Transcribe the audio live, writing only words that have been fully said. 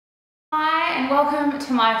welcome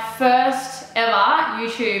to my first ever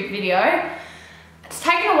YouTube video. It's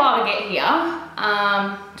taken a while to get here.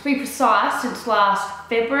 To be precise, since last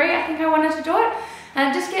February I think I wanted to do it. And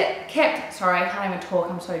it just kept, sorry I can't even talk,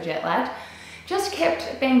 I'm so jet lagged. Just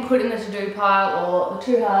kept being put in the to-do pile or the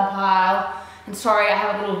too hard pile. And sorry, I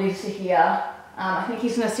have a little visitor here. I think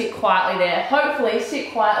he's gonna sit quietly there. Hopefully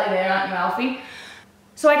sit quietly there, aren't you, Alfie?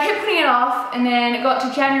 So I kept putting it off, and then it got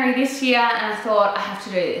to January this year and I thought, I have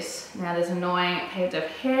to do this. Now there's annoying heaps of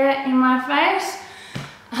hair in my face.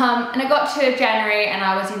 And it got to January and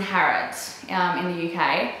I was in Harrods in the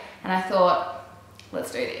UK, and I thought,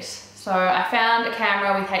 let's do this. So I found a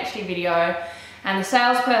camera with HD video, and the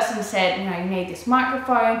salesperson said, you know, you need this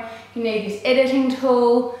microphone, you need this editing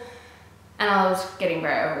tool, and I was getting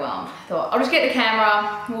very overwhelmed. I thought, I'll just get the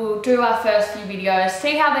camera, we'll do our first few videos,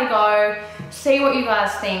 see how they go, see what you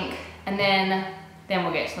guys think, and then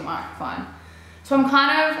we'll get to the microphone. So I'm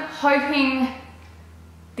kind of hoping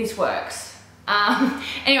this works.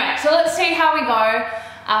 Anyway, so let's see how we go.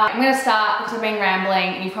 I'm gonna start because I've been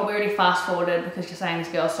rambling and you probably already fast forwarded because you're saying this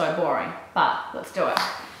girl's so boring, but let's do it.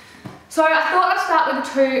 So I thought I'd start with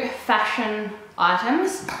the two fashion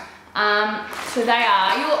items. So they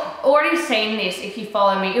are, you've already seen this if you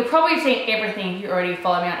follow me. You've probably seen everything if you already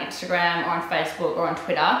follow me on Instagram or on Facebook or on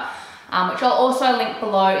Twitter, which I'll also link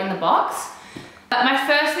below in the box. But my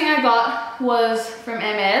first thing I got was from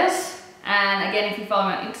Hermes, and again, if you follow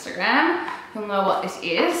me on Instagram, you'll know what this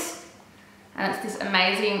is. And it's this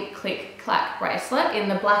amazing click clack bracelet in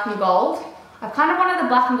the black and gold. I've kind of wanted the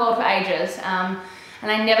black and gold for ages, and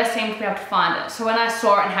I never seemed to be able to find it. So when I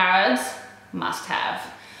saw it in Harrods, must have.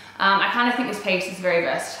 I kind of think this piece is very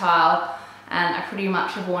versatile, and I pretty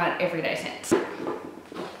much have worn it every day since.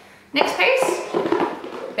 Next piece,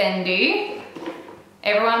 Fendi.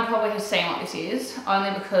 Everyone probably has seen what this is,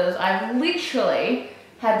 only because I've literally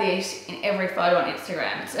had this in every photo on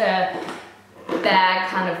Instagram. It's a bag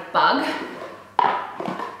kind of bug.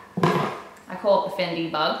 I call it the Fendi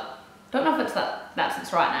bug. Don't know if it's that's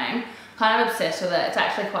its right name. Kind of obsessed with it. It's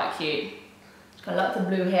actually quite cute. It's got lots of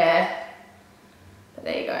blue hair. But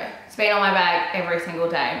there you go. It's been on my bag every single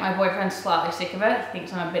day. My boyfriend's slightly sick of it. He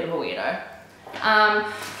thinks I'm a bit of a weirdo.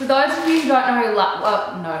 For those of you who don't know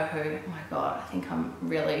oh my god, I think I'm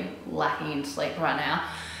really lacking in sleep right now.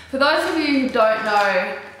 For those of you who don't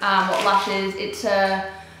know what Lush is, it's a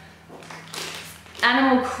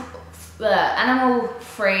animal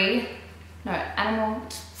free,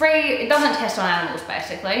 it doesn't test on animals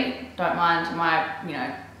basically. Don't mind my,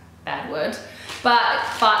 bad words. But it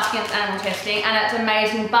fights against animal testing, and it's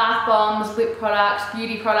amazing bath bombs, lip products,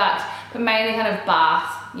 beauty products, but mainly kind of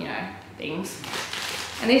bath, things.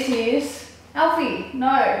 And this is, Alfie,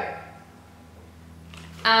 no.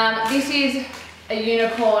 This is a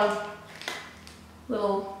unicorn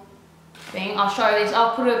little thing. I'll show this,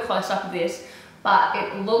 I'll put a close up of this, but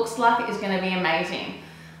it looks like it is gonna be amazing.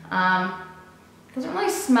 Doesn't really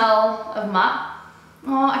smell of mutt.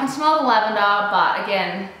 Oh, I can smell the lavender, but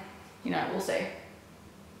again, we'll see.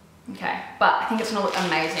 Okay, but I think it's gonna look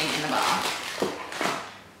amazing in the bath.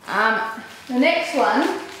 The next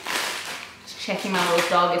one, just checking my little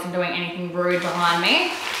dog isn't doing anything rude behind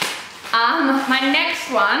me. My next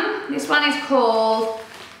one, this one is called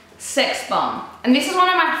Sex Bomb. And this is one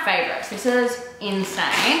of my favorites. This is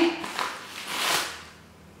insane.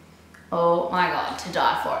 Oh my god, to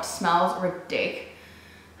die for. It smells ridiculous.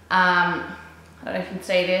 I don't know if you can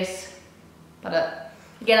see this, but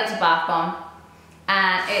again, it's a bath bomb.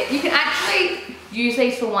 And you can actually use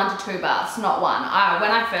these for 1 to 2 baths, not one.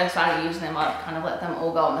 When I first started using them, I kind of let them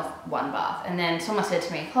all go in the one bath. And then someone said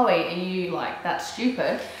to me, Chloe, are you like that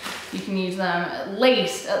stupid? You can use them at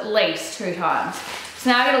least 2 times. So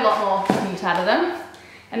now I get a lot more use out of them.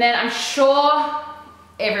 And then I'm sure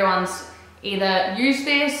everyone's either used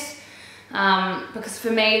this, because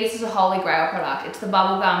for me, this is a holy grail product. It's the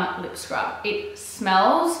Bubblegum Lip Scrub. It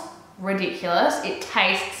smells ridiculous. It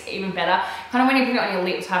tastes even better. Kind of when you put it on your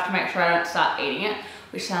lips, I have to make sure I don't start eating it,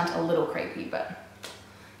 which sounds a little creepy, but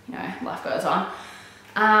life goes on.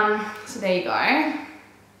 So there you go.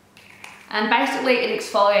 And basically it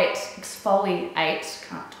exfoliates,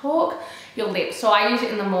 can't talk, your lips. So I use it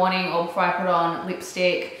in the morning or before I put on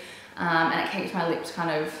lipstick, and it keeps my lips kind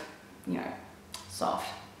of, soft,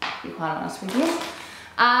 to be quite honest with you.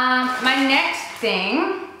 My next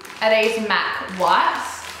thing are these MAC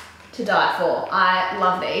wipes. To die for. I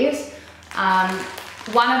love these.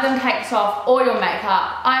 One of them takes off all your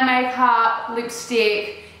makeup, eye makeup,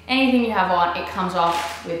 lipstick, anything you have on, it comes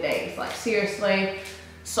off with these. Like seriously,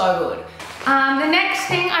 so good. The next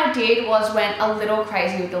thing I did was went a little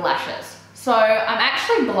crazy with the lashes. So I'm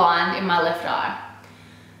actually blind in my left eye.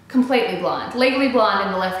 completely blind, legally blind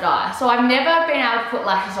in the left eye. So I've never been able to put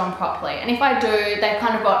lashes on properly. And if I do, they've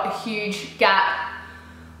kind of got a huge gap.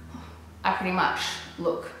 I pretty much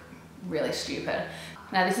look really stupid.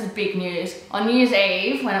 Now this is big news. On New Year's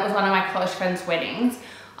Eve, when it was one of my close friends' weddings,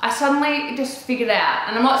 I suddenly just figured out,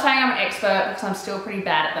 and I'm not saying I'm an expert because I'm still pretty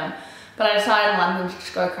bad at them, but I decided in London to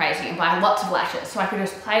just go crazy and buy lots of lashes so I could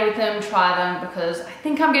just play with them, try them, because I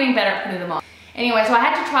think I'm getting better at putting them on. Anyway, so I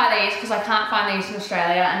had to try these because I can't find these in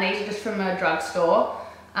Australia, and these are just from a drugstore.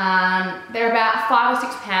 They're about £5 or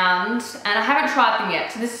 £6 and I haven't tried them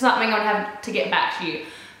yet, so this is something I'm gonna have to get back to you.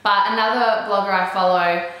 But another blogger I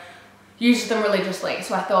follow uses them religiously,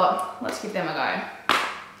 so I thought, let's give them a go.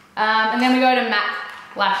 And then we go to MAC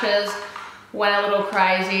lashes, went a little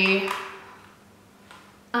crazy.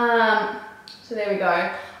 So there we go.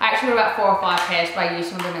 I actually got about 4 or 5 pairs, but I used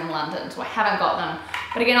some of them in London, so I haven't got them.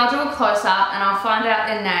 But again, I'll do a close-up and I'll find out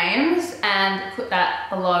their names and put that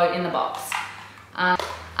below in the box.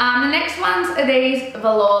 The next ones are these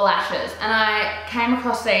velour lashes, and I came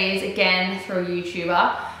across these again through a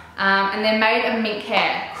YouTuber, and they're made of mink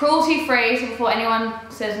hair. Cruelty-free, so before anyone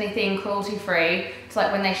says anything, cruelty-free. It's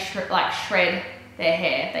like when they shred their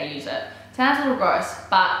hair, they use it. Sounds a little gross,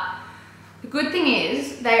 but the good thing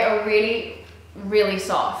is they are really, really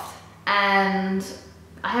soft, and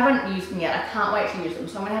I haven't used them yet. I can't wait to use them,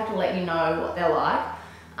 so I'm gonna have to let you know what they're like.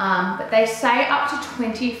 But they say up to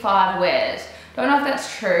 25 wears. Don't know if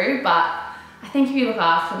that's true, but I think if you look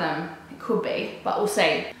after them, it could be, but we'll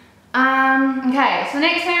see. Okay, so the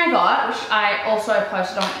next thing I got, which I also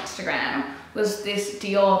posted on Instagram, was this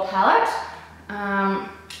Dior palette.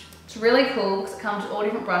 It's really cool because it comes with all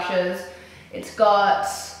different brushes. It's got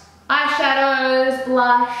eyeshadows,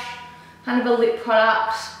 blush, kind of a lip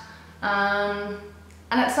product, and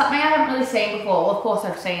it's something I haven't really seen before. Well, of course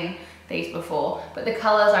I've seen these before, but the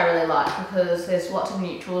colours I really like because there's lots of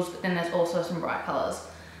neutrals, but then there's also some bright colours.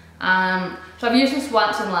 So I've used this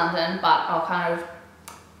once in London, but I'll kind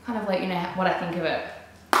of let you know what I think of it.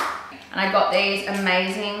 And I got these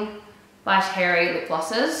amazing by Terry lip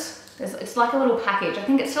glosses. It's like a little package. I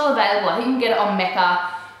think it's still available. I think you can get it on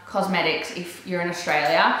Mecca Cosmetics if you're in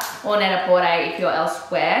Australia, or Net-a-Porter if you're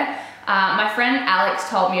elsewhere. My friend Alex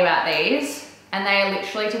told me about these, and they are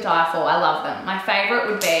literally to die for. I love them. My favourite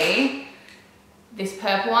would be this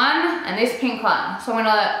purple one and this pink one. So I'm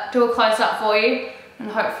gonna do a close-up for you, and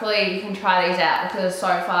hopefully you can try these out because so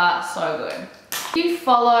far, so good. If you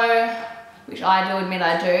follow, which I do admit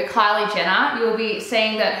I do, Kylie Jenner, you'll be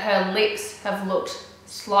seeing that her lips have looked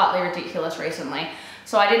slightly ridiculous recently.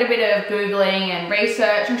 So I did a bit of Googling and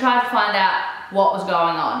research and tried to find out what was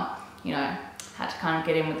going on. You know, had to kind of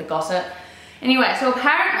get in with the gossip. Anyway, so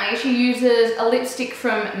apparently she uses a lipstick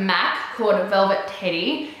from MAC called Velvet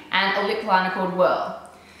Teddy and a lip liner called Whirl.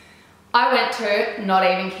 I went to, not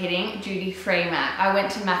even kidding, duty-free MAC. I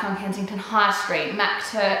went to MAC on Kensington High Street,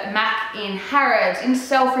 MAC in Harrods, in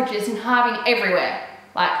Selfridges, in Harding, everywhere.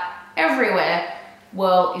 Like, everywhere.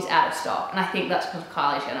 Whirl is out of stock, and I think that's because of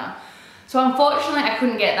Kylie Jenner. So unfortunately I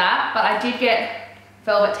couldn't get that, but I did get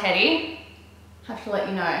Velvet Teddy. Have to let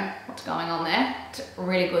you know what's going on there. It's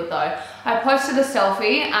really good though. I posted a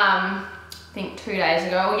selfie, I think 2 days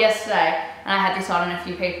ago, or yesterday, and I had this on and a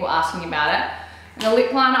few people asking about it. And the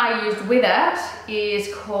lip liner I used with it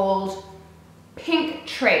is called Pink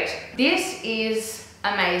Treat. This is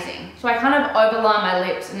amazing. So I kind of overline my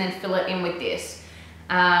lips and then fill it in with this.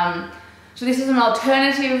 So this is an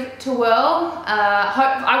alternative to Whirl.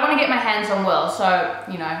 I want to get my hands on Whirl, so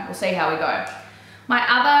you know, we'll see how we go. My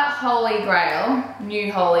other holy grail,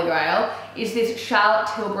 new holy grail, is this Charlotte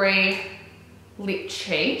Tilbury lip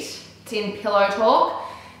cheat. It's in Pillow Talk,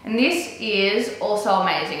 and this is also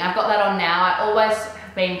amazing. I've got that on now. I always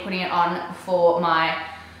have been putting it on for my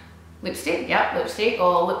lipstick, lipstick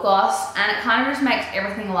or lip gloss, and it kind of just makes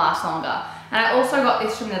everything last longer. And I also got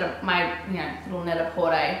this from my little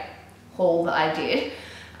Net-a-Porter haul that I did.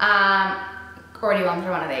 Already gone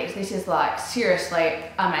through one of these. This is like seriously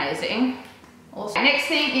amazing. Also, next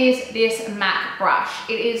thing is this MAC brush.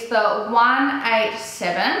 It is the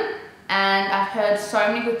 187, and I've heard so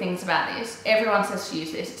many good things about this. Everyone says to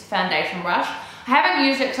use this. It's a foundation brush. I haven't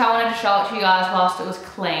used it because I wanted to show it to you guys whilst it was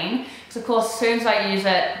clean. Because of course, as soon as I use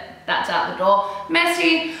it, that's out the door.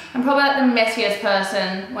 Messy. I'm probably like the messiest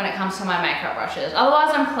person when it comes to my makeup brushes.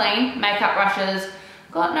 Otherwise, I'm clean. Makeup brushes,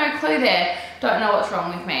 got no clue there. Don't know what's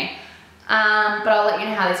wrong with me. But I'll let you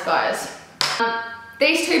know how this goes.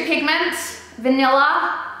 These two pigments,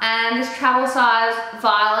 Vanilla and this travel size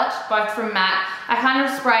Violet, both from MAC. I kind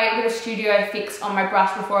of spray a bit of Studio Fix on my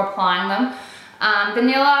brush before applying them.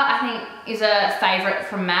 Vanilla, I think, is a favourite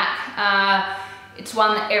from MAC. It's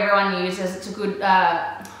one that everyone uses. It's a good,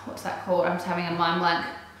 what's that called? I'm just having a mind blank.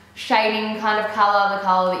 Shading kind of colour, the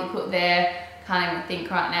colour that you put there. Can't even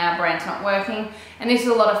think right now, brain's not working. And this is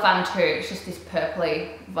a lot of fun too. It's just this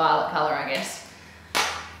purpley violet colour, I guess.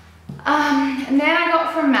 And then I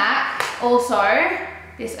got from MAC also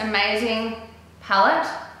this amazing palette,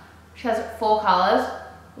 which has 4 colours.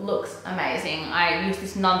 Looks amazing. I use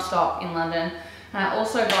this non-stop in London. And I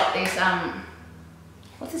also got this,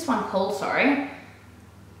 what's this one called, sorry?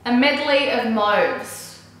 A medley of mauves.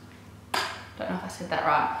 Don't know if I said that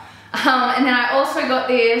right. And then I also got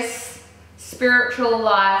this Spiritual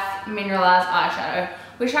Life Mineralized eyeshadow,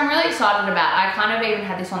 which I'm really excited about. I kind of even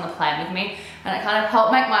had this on the plane with me, and it kind of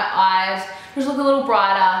helped make my eyes just look a little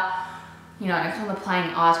brighter. You know, because on the plane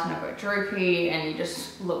your eyes kind of go droopy and you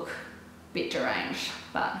just look a bit deranged,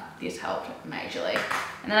 but this helped majorly.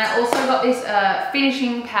 And then I also got this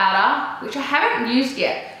finishing powder, which I haven't used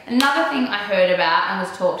yet. Another thing I heard about and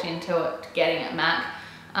was talked into it getting at MAC.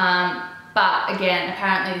 But again,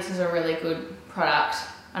 apparently this is a really good product,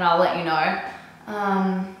 and I'll let you know.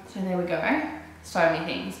 So there we go, so many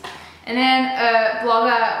things. And then a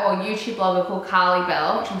blogger or YouTube blogger called Carly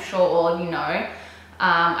Bell, which I'm sure all of you know.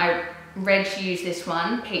 I read she used this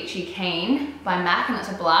one, Peachy Keen by MAC, and it's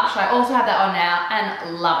a blush. I also have that on now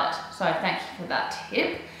and love it, so thank you for that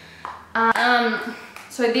tip.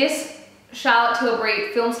 So this Charlotte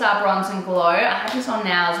Tilbury Film Star Bronze and Glow, I have this on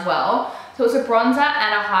now as well. So it's a bronzer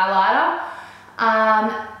and a highlighter,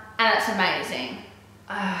 and it's amazing.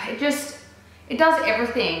 It does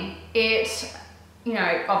everything. It, you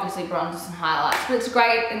know, obviously bronzes and highlights, but it's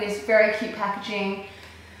great in this very cute packaging.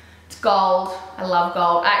 It's gold. I love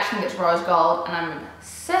gold. I actually think it's rose gold, and I'm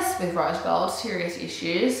obsessed with rose gold. Serious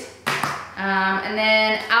issues. And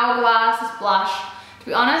then Hourglass, this blush. To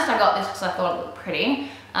be honest, I got this because I thought it looked pretty,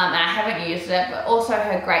 and I haven't used it, but also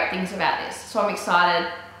heard great things about this, so I'm excited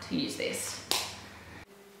to use this.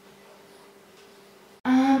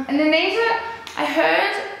 And then these are,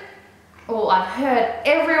 I've heard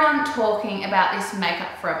everyone talking about this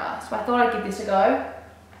Makeup Forever, so I thought I'd give this a go.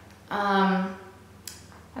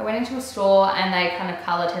 I went into a store and they kind of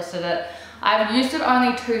colour tested it. I've used it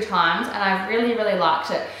only 2 times and I really, really liked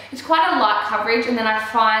it. It's quite a light coverage, and then I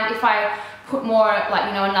find if I put more, like,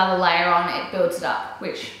 you know, another layer on, it builds it up,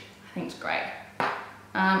 which I think is great. An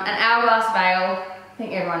Hourglass Veil. I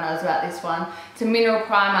think everyone knows about this one. It's a mineral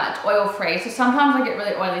primer, it's oil free, so sometimes I get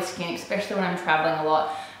really oily skin, especially when I'm traveling a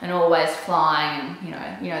lot and always flying,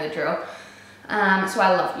 and you know the drill. So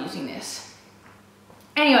I love using this.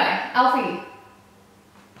 Anyway, Alfie,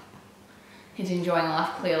 he's enjoying life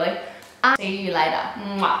clearly. See you later.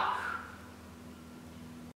 Mwah.